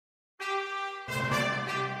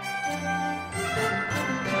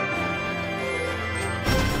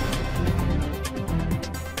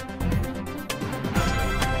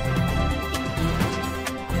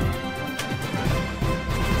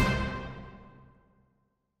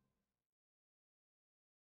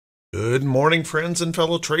Good morning, friends and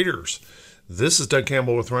fellow traders. This is Doug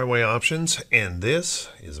Campbell with Right Way Options, and this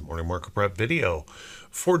is a morning market prep video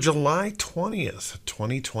for July 20th,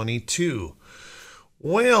 2022.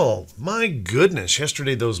 Well, my goodness,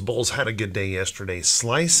 yesterday those bulls had a good day yesterday,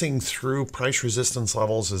 slicing through price resistance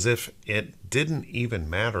levels as if it didn't even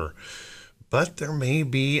matter. But there may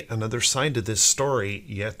be another side to this story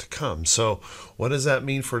yet to come. So what does that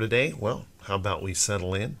mean for today? Well, how about we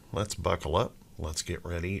settle in? Let's buckle up. Let's get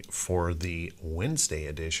ready for the Wednesday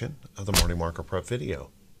edition of the Morning Market Prep video.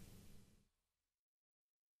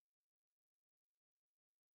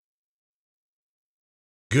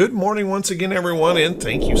 Good morning once again, everyone, and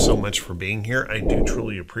thank you so much for being here. I do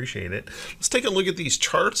truly appreciate it. Let's take a look at these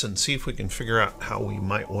charts and see if we can figure out how we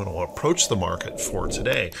might want to approach the market for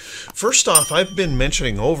today. First off, I've been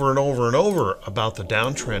mentioning over and over and over about the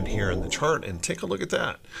downtrend here in the chart, and take a look at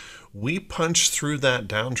that. We punched through that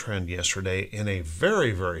downtrend yesterday in a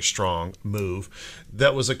very, very strong move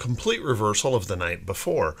that was a complete reversal of the night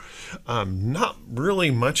before. Not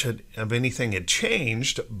really much of anything had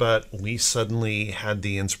changed, but we suddenly had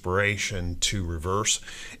the inspiration to reverse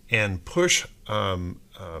and push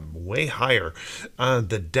way higher.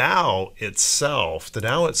 The Dow itself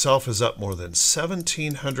is up more than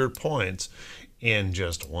 1,700 points in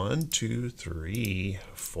just 1, 2, 3,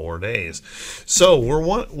 4 days. So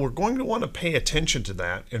we're going to want to pay attention to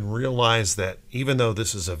that and realize that even though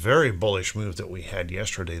this is a very bullish move that we had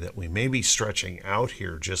yesterday, that we may be stretching out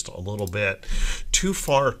here just a little bit too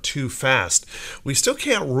far too fast. We still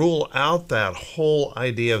can't rule out that whole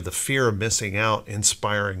idea of the fear of missing out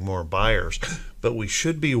inspiring more buyers, but we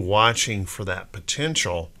should be watching for that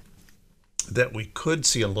potential that we could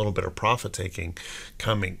see a little bit of profit taking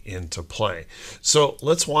coming into play. So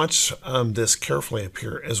let's watch this carefully up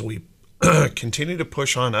here as we continue to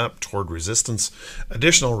push on up toward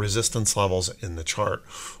additional resistance levels in the chart.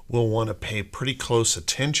 We'll want to pay pretty close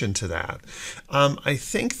attention to that. I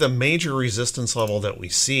think the major resistance level that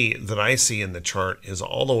I see in the chart is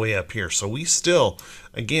all the way up here. So we still,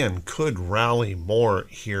 again, could rally more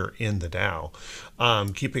here in the Dow.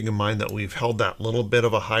 Keeping in mind that we've held that little bit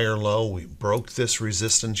of a higher low. We broke this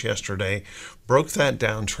resistance yesterday, broke that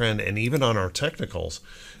downtrend, and even on our technicals,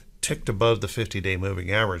 ticked above the 50-day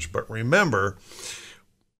moving average. But remember,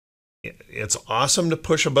 it's awesome to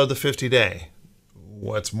push above the 50-day.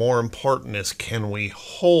 What's more important is, can we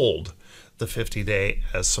hold the 50-day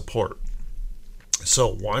as support? So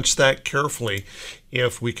watch that carefully.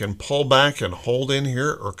 If we can pull back and hold in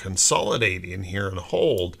here or consolidate in here and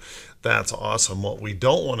hold, that's awesome. What we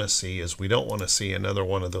don't want to see is we don't want to see another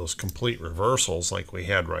one of those complete reversals like we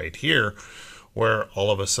had right here, where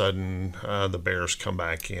all of a sudden the bears come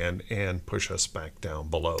back in and push us back down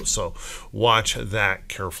below. So watch that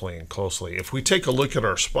carefully and closely. If we take a look at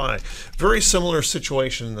our SPY, very similar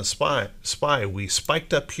situation in the SPY. We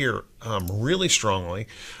spiked up here really strongly.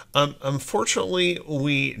 Unfortunately,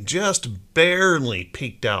 we just barely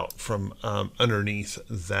peeked out from underneath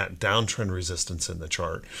that downtrend resistance in the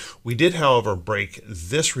chart. We did, however, break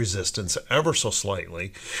this resistance ever so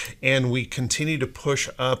slightly, and we continue to push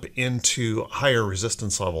up into higher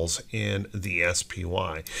resistance levels in the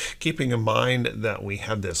SPY. Keeping in mind that we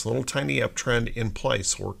had this little tiny uptrend in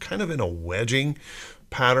place, we're kind of in a wedging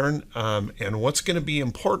pattern, and what's going to be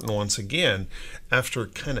important once again, after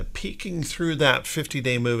kind of peeking through that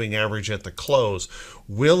 50-day moving average at the close,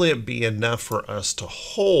 will it be enough for us to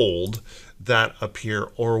hold that up here,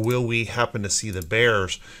 or will we happen to see the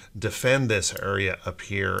bears defend this area up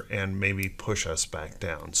here and maybe push us back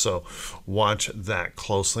down? So watch that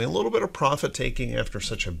closely. A little bit of profit taking after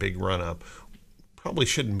such a big run up probably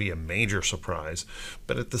shouldn't be a major surprise,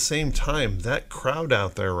 but at the same time, that crowd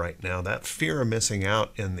out there right now, that fear of missing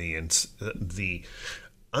out in the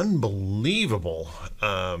unbelievable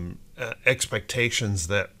expectations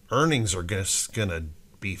that earnings are just going to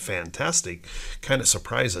be fantastic, kind of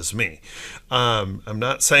surprises me. I'm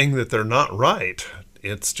not saying that they're not right.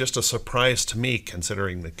 It's just a surprise to me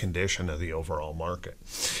considering the condition of the overall market.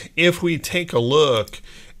 If we take a look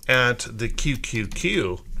at the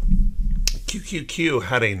QQQ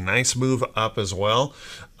had a nice move up as well.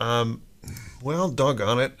 Well,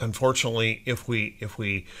 doggone it. Unfortunately, if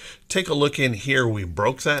we take a look in here, we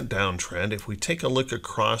broke that downtrend. If we take a look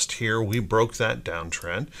across here, we broke that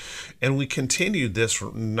downtrend, and we continued this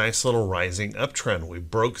nice little rising uptrend. We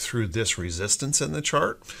broke through this resistance in the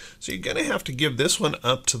chart, so you're going to have to give this one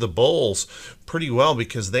up to the bulls pretty well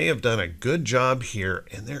because they have done a good job here,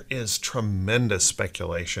 and there is tremendous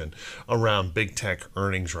speculation around big tech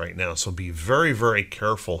earnings right now. So be very, very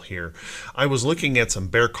careful here. I was looking at some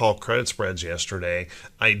bear call credit spreads yesterday.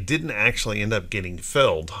 I didn't actually end up getting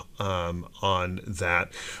filled on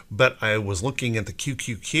that, but I was looking at the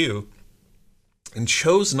QQQ and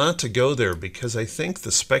chose not to go there because I think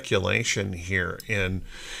the speculation here in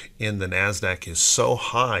the NASDAQ is so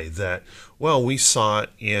high that, well, we saw it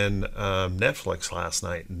in Netflix last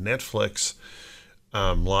night. Netflix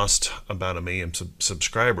lost about 1 million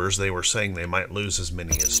subscribers. They were saying they might lose as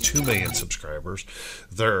many as 2 million subscribers.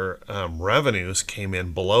 Their revenues came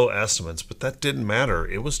in below estimates, but that didn't matter.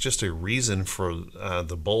 It was just a reason for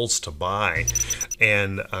the bulls to buy.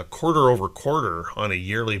 And quarter over quarter on a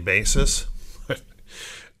yearly basis,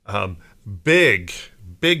 big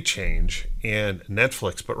change in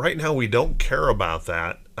Netflix. But right now we don't care about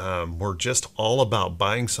that. We're just all about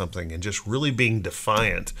buying something and just really being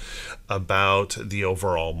defiant about the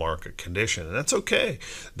overall market condition. And that's okay.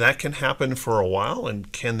 That can happen for a while.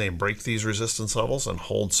 And can they break these resistance levels and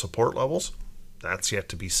hold support levels? That's yet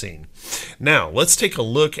to be seen. Now, let's take a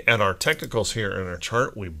look at our technicals here in our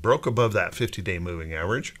chart. We broke above that 50-day moving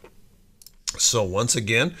average. So once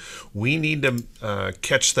again, we need to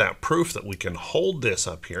catch that proof that we can hold this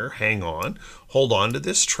up here, hang on, hold on to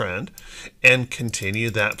this trend, and continue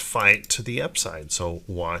that fight to the upside. So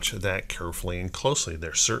watch that carefully and closely.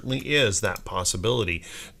 There certainly is that possibility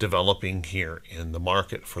developing here in the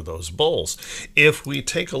market for those bulls. If we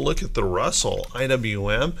take a look at the Russell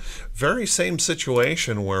IWM, very same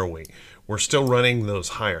situation where we're still running those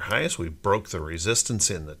higher highs. We broke the resistance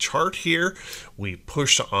in the chart here. We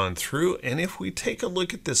pushed on through. And if we take a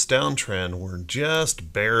look at this downtrend, we're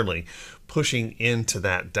just barely pushing into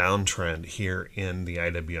that downtrend here in the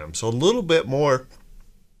IWM. So a little bit more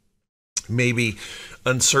maybe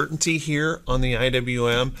uncertainty here on the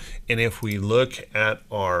IWM. And if we look at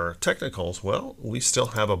our technicals, well, we still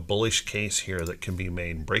have a bullish case here that can be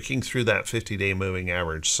made, breaking through that 50-day moving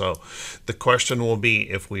average. So the question will be,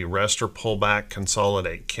 if we rest or pull back,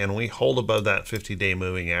 consolidate, can we hold above that 50-day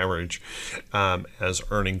moving average as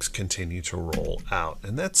earnings continue to roll out?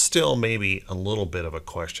 And that's still maybe a little bit of a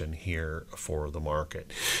question here for the market.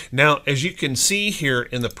 Now, as you can see here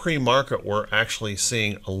in the pre-market, we're actually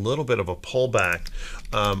seeing a little bit of a pullback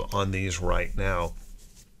on these right now.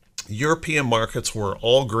 European markets were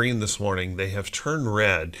all green this morning. They have turned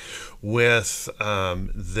red with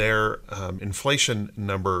their inflation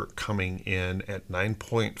number coming in at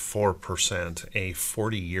 9.4%, a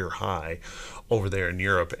 40-year high over there in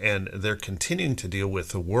Europe. And they're continuing to deal with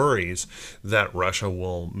the worries that Russia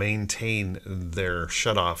will maintain their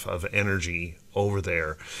shutoff of energy over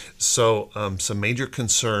there. So some major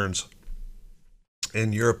concerns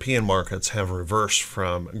in European markets have reversed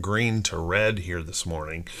from green to red here this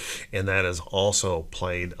morning, and that has also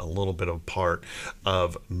played a little bit of part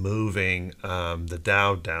of moving the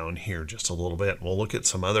Dow down here just a little bit. We'll look at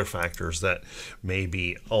some other factors that may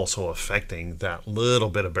be also affecting that little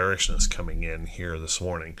bit of bearishness coming in here this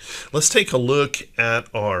morning. Let's take a look at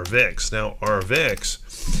our VIX. Now, our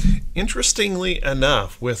VIX, interestingly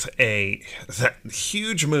enough, with that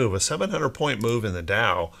huge move, a 700-point move in the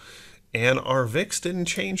Dow, and our VIX didn't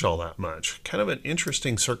change all that much. Kind of an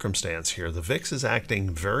interesting circumstance here. The VIX is acting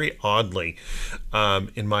very oddly,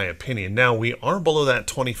 in my opinion. Now, we are below that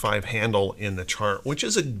 25 handle in the chart, which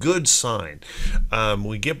is a good sign.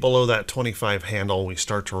 We get below that 25 handle, we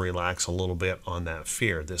start to relax a little bit on that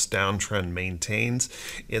fear. This downtrend maintains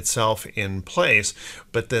itself in place,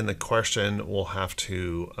 but then the question we'll have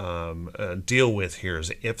to deal with here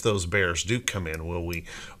is, if those bears do come in, will we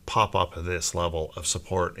pop up at this level of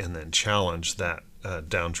support and then challenge that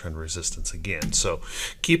downtrend resistance again? So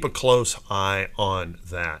keep a close eye on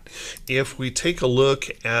that. If we take a look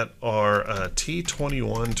at our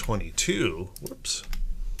T2122, whoops,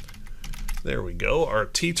 there we go, our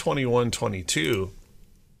T2122,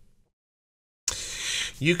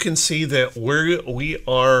 you can see that we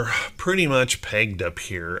are pretty much pegged up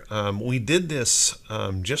here. We did this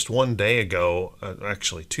just one day ago,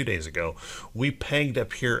 actually 2 days ago. We pegged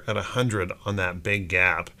up here at 100 on that big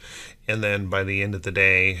gap, and then by the end of the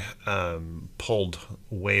day pulled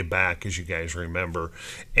way back, as you guys remember.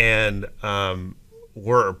 And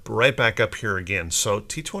we're right back up here again. So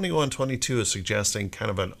T2122 is suggesting kind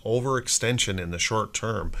of an overextension in the short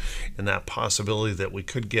term, and that possibility that we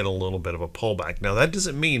could get a little bit of a pullback. Now, that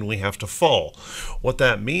doesn't mean we have to fall. What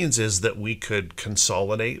that means is that we could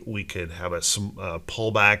consolidate. We could have a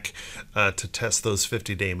pullback to test those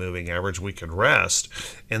 50-day moving average. We could rest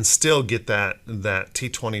and still get that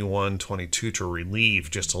T2122 to relieve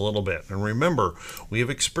just a little bit. And remember, we have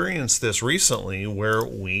experienced this recently where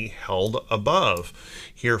we held above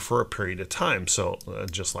here for a period of time. So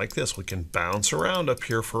just like this, we can bounce around up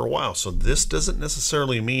here for a while. So this doesn't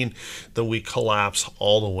necessarily mean that we collapse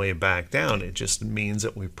all the way back down. It just means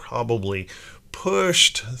that we probably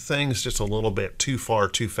pushed things just a little bit too far,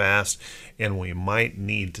 too fast, and we might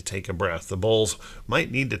need to take a breath. The bulls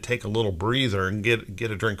might need to take a little breather and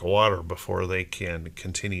get a drink of water before they can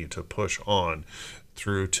continue to push on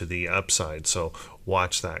through to the upside. So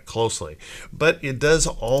watch that closely. But it does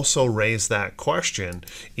also raise that question,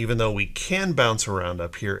 even though we can bounce around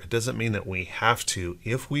up here, it doesn't mean that we have to.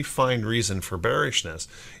 If we find reason for bearishness,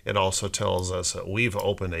 it also tells us that we've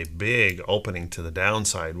opened a big opening to the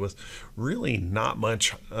downside with really not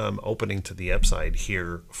much opening to the upside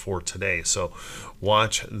here for today. So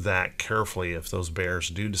watch that carefully if those bears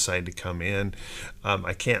do decide to come in.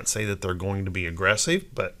 I can't say that they're going to be aggressive,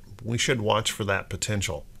 but we should watch for that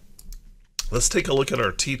potential. Let's take a look at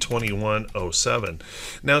our T2107.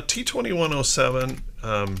 Now,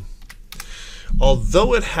 T2107,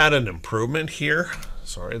 although it had an improvement here,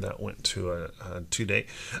 sorry, that went to a 2-day.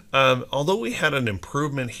 Although we had an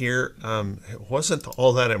improvement here, it wasn't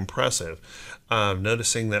all that impressive.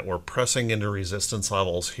 Noticing that we're pressing into resistance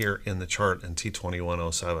levels here in the chart in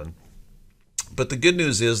T2107. But the good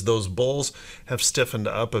news is those bulls have stiffened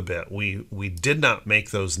up a bit. We did not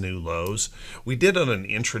make those new lows. We did on an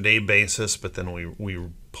intraday basis, but then we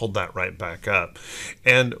pulled that right back up.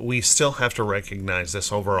 And we still have to recognize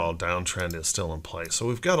this overall downtrend is still in place. So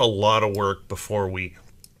we've got a lot of work before we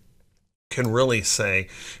can really say,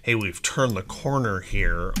 hey, we've turned the corner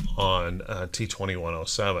here on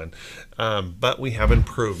T2107, but we have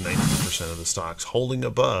improved 90% of the stocks, holding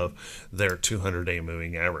above their 200-day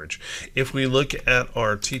moving average. If we look at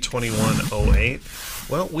our T2108,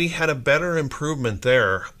 well, we had a better improvement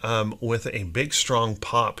there with a big strong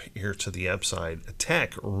pop here to the upside.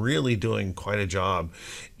 Tech really doing quite a job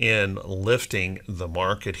in lifting the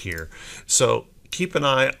market here. So keep an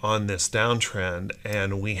eye on this downtrend,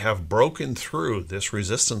 and we have broken through this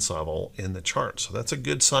resistance level in the chart. So that's a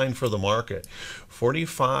good sign for the market.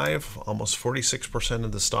 45, almost 46%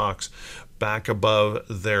 of the stocks back above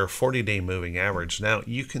their 40-day moving average. Now,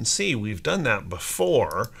 you can see we've done that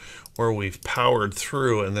before, where we've powered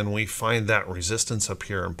through and then we find that resistance up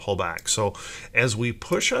here and pull back. So as we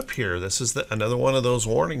push up here, this is another one of those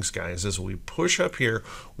warnings, guys. As we push up here,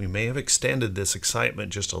 we may have extended this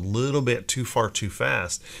excitement just a little bit too far too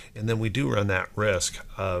fast, and then we do run that risk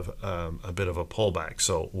of a bit of a pullback.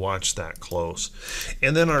 So watch that close.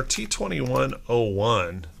 And then our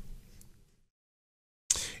T2101,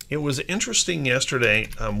 it was interesting yesterday.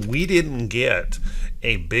 We didn't get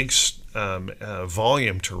a big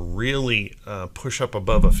volume to really push up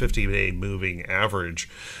above a 50-day moving average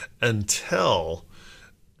until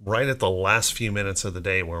right at the last few minutes of the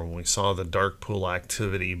day, where we saw the dark pool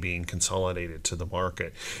activity being consolidated to the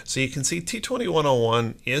market. So you can see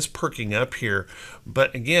T2101 is perking up here,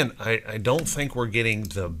 but again, I don't think we're getting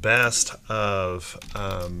the best of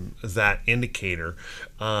that indicator,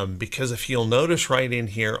 because if you'll notice right in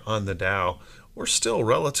here on the Dow, we're still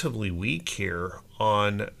relatively weak here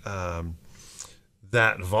on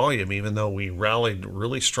that volume. Even though we rallied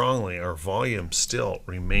really strongly, our volume still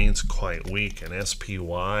remains quite weak, and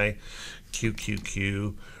SPY,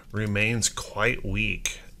 QQQ remains quite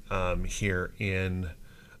weak here in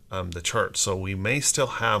the chart. So we may still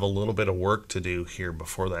have a little bit of work to do here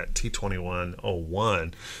before that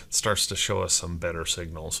T2101 starts to show us some better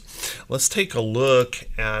signals. Let's take a look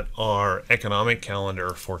at our economic calendar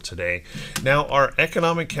for today. Now, our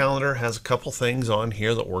economic calendar has a couple things on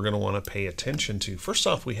here that we're going to want to pay attention to. First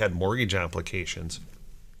off, we had mortgage applications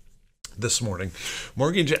this morning.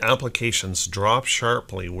 Mortgage applications dropped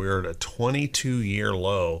sharply. We're at a 22-year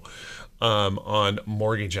low on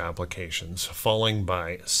mortgage applications, falling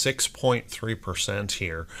by 6.3%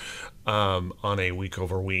 here on a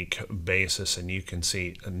week-over-week basis, and you can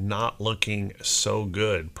see not looking so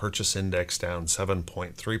good. Purchase index down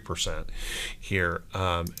 7.3% here,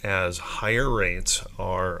 as higher rates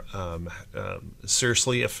are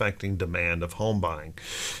seriously affecting demand of home buying.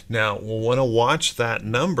 Now, we'll want to watch that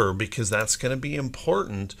number because that's going to be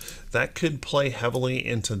important. That could play heavily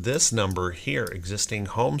into this number here, existing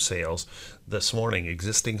home sales, this morning.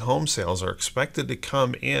 Existing home sales are expected to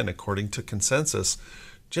come in, according to consensus,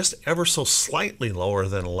 just ever so slightly lower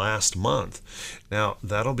than last month. Now,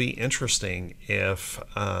 that'll be interesting if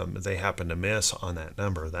they happen to miss on that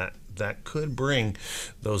number. That could bring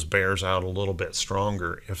those bears out a little bit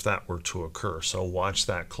stronger if that were to occur. So watch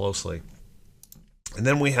that closely. And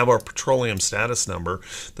then we have our petroleum status number.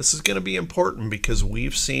 This is going to be important because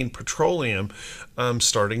we've seen petroleum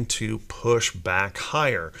starting to push back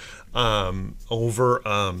higher, over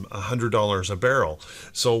 $100 a barrel.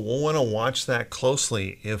 So we'll want to watch that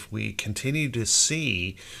closely. If we continue to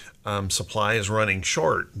see supply is running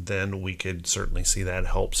short, then we could certainly see that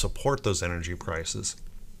help support those energy prices.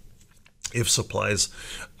 If supplies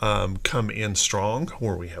come in strong,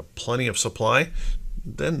 where we have plenty of supply,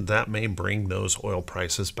 then that may bring those oil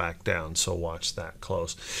prices back down. So watch that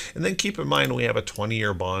close. And then keep in mind we have a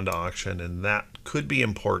 20-year bond auction, and that could be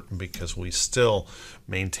important because we still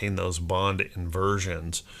maintain those bond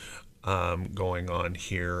inversions going on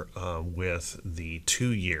here with the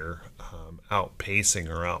 2-year outpacing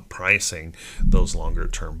or outpricing those longer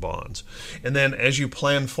term bonds. And then as you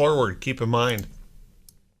plan forward, keep in mind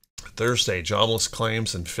Thursday, jobless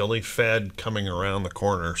claims and Philly Fed coming around the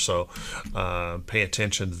corner. So pay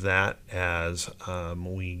attention to that as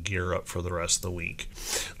we gear up for the rest of the week.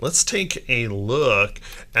 Let's take a look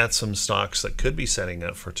at some stocks that could be setting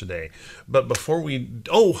up for today. But before we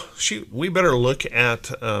better look at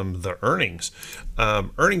the earnings.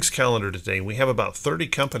 Earnings calendar today, we have about 30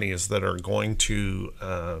 companies that are going to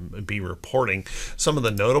be reporting. Some of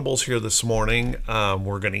the notables here this morning,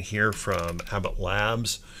 we're going to hear from Abbott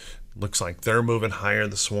Labs. Looks like they're moving higher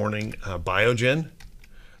this morning. Biogen,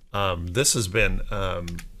 this has been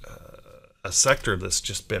a sector that's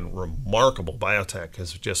just been remarkable. Biotech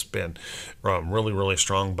has just been really, really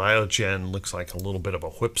strong. Biogen looks like a little bit of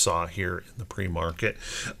a whipsaw here in the pre-market.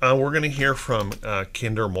 We're going to hear from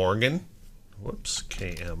Kinder Morgan. Whoops,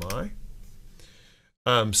 KMI.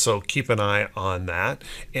 So keep an eye on that.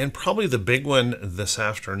 And probably the big one this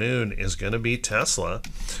afternoon is going to be Tesla.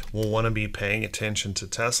 We'll want to be paying attention to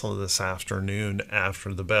Tesla this afternoon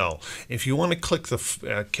after the bell. If you want to click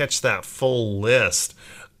catch that full list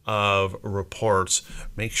of reports,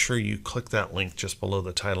 make sure you click that link just below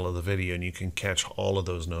the title of the video and you can catch all of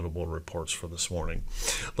those notable reports for this morning.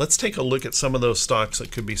 Let's take a look at some of those stocks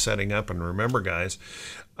that could be setting up. And remember, guys,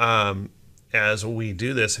 as we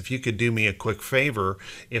do this, if you could do me a quick favor,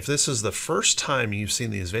 if this is the first time you've seen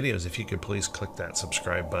these videos, if you could please click that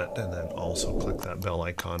subscribe button and then also click that bell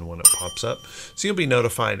icon when it pops up, so you'll be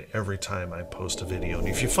notified every time I post a video. And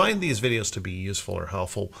if you find these videos to be useful or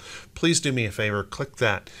helpful, please do me a favor, click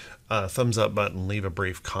that thumbs up button, leave a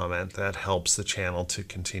brief comment. That helps the channel to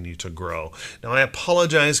continue to grow. Now, I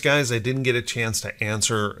apologize, guys, I didn't get a chance to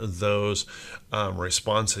answer those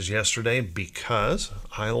responses yesterday because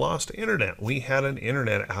I lost internet. We had an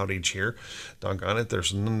internet outage here. Doggone it,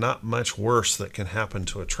 there's not much worse that can happen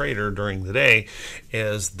to a trader during the day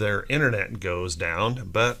as their internet goes down,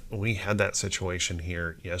 but we had that situation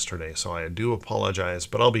here yesterday. So I do apologize,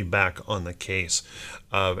 but I'll be back on the case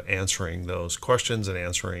of answering those questions and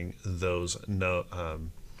answering those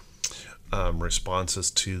responses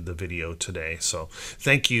to the video today. So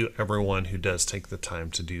thank you everyone who does take the time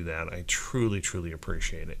to do that. I truly, truly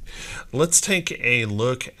appreciate it. Let's take a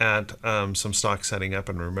look at some stock setting up.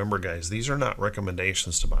 And remember, guys, these are not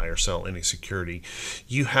recommendations to buy or sell any security.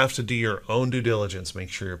 You have to do your own due diligence. Make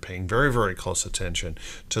sure you're paying very, very close attention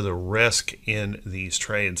to the risk in these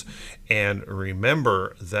trades. And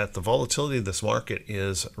remember that the volatility of this market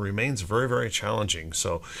remains very, very challenging.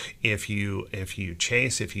 So if you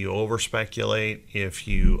chase, if you over speculate, if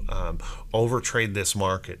you overtrade this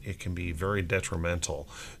market, it can be very detrimental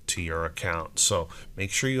to your account. So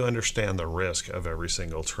make sure you understand the risk of every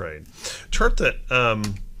single trade. Chart that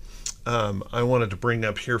I wanted to bring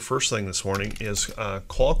up here first thing this morning is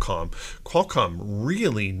Qualcomm. Qualcomm,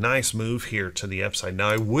 really nice move here to the upside. Now,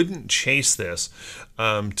 I wouldn't chase this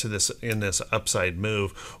in this upside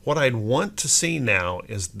move. What I'd want to see now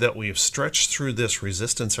is that we've stretched through this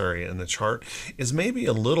resistance area in the chart is maybe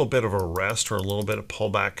a little bit of a rest or a little bit of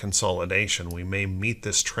pullback consolidation. We may meet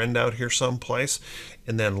this trend out here someplace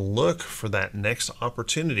and then look for that next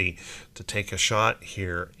opportunity to take a shot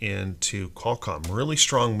here into Qualcomm. Really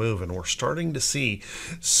strong move, and we're starting to see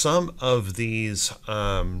some of these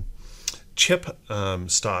chip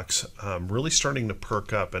stocks really starting to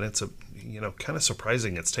perk up, and it's kind of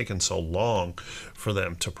surprising it's taken so long for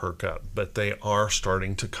them to perk up, but they are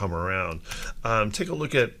starting to come around. Take a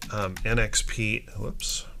look at NXP.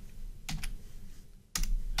 Whoops.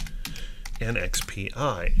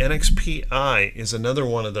 NXPI. NXPI is another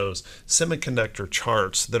one of those semiconductor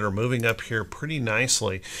charts that are moving up here pretty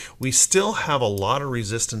nicely. We still have a lot of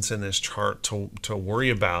resistance in this chart to worry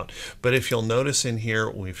about, but if you'll notice in here,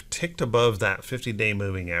 we've ticked above that 50-day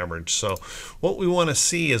moving average. So what we want to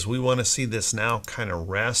see is we want to see this now kind of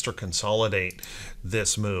rest or consolidate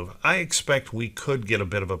this move. I expect we could get a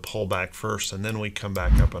bit of a pullback first, and then we come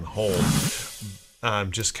back up and hold.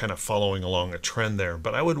 Just kind of following along a trend there,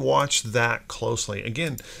 but I would watch that closely.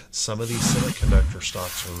 Again, some of these semiconductor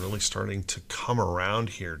stocks are really starting to come around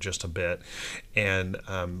here just a bit, and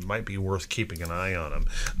might be worth keeping an eye on them.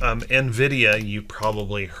 NVIDIA, you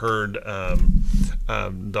probably heard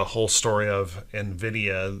the whole story of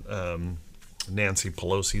NVIDIA. Nancy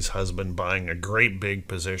Pelosi's husband buying a great big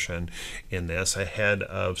position in this ahead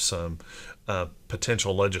of some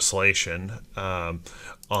potential legislation on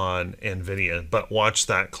NVIDIA, but watch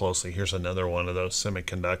that closely. Here's another one of those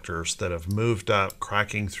semiconductors that have moved up,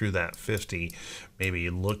 cracking through that 50, maybe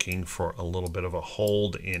looking for a little bit of a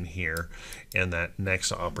hold in here and that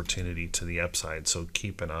next opportunity to the upside. So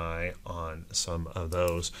keep an eye on some of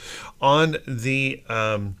those. On the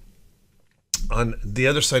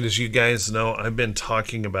other side, as you guys know, I've been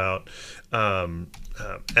talking about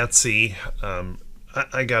Etsy.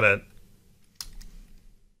 I got a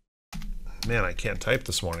man, I can't type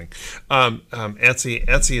this morning.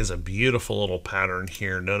 Etsy is a beautiful little pattern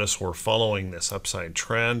here. Notice we're following this upside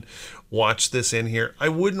trend. Watch this in here. I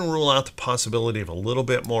wouldn't rule out the possibility of a little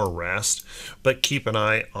bit more rest, but keep an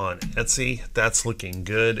eye on Etsy. That's looking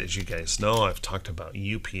good. As you guys know, I've talked about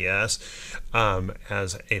UPS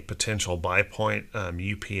as a potential buy point.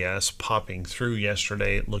 UPS popping through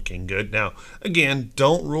yesterday, looking good. Now, again,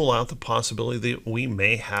 don't rule out the possibility that we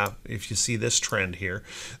may have, if you see this trend here,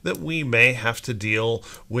 that we may have to deal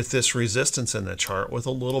with this resistance in the chart with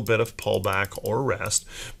a little bit of pullback or rest,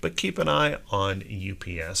 but keep an eye on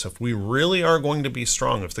UPS. If we really are going to be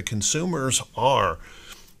strong, if the consumers are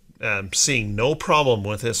seeing no problem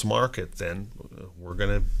with this market, then we're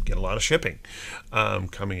going to get a lot of shipping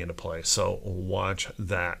coming into play. So watch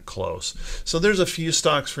that close. So there's a few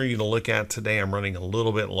stocks for you to look at today. I'm running a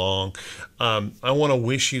little bit long. I want to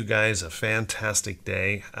wish you guys a fantastic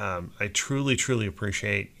day. I truly, truly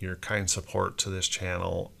appreciate your kind support to this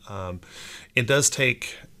channel. It does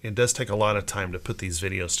take a lot of time to put these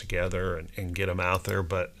videos together and get them out there,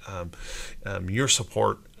 but your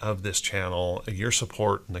support of this channel, your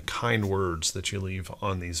support and the kind words that you leave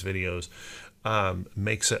on these videos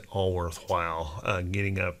makes it all worthwhile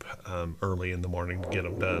getting up early in the morning to get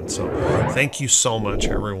them done. So thank you so much,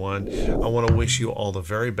 everyone. I want to wish you all the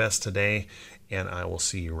very best today, and I will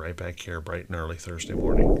see you right back here bright and early Thursday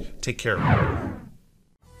morning. Take care, everyone.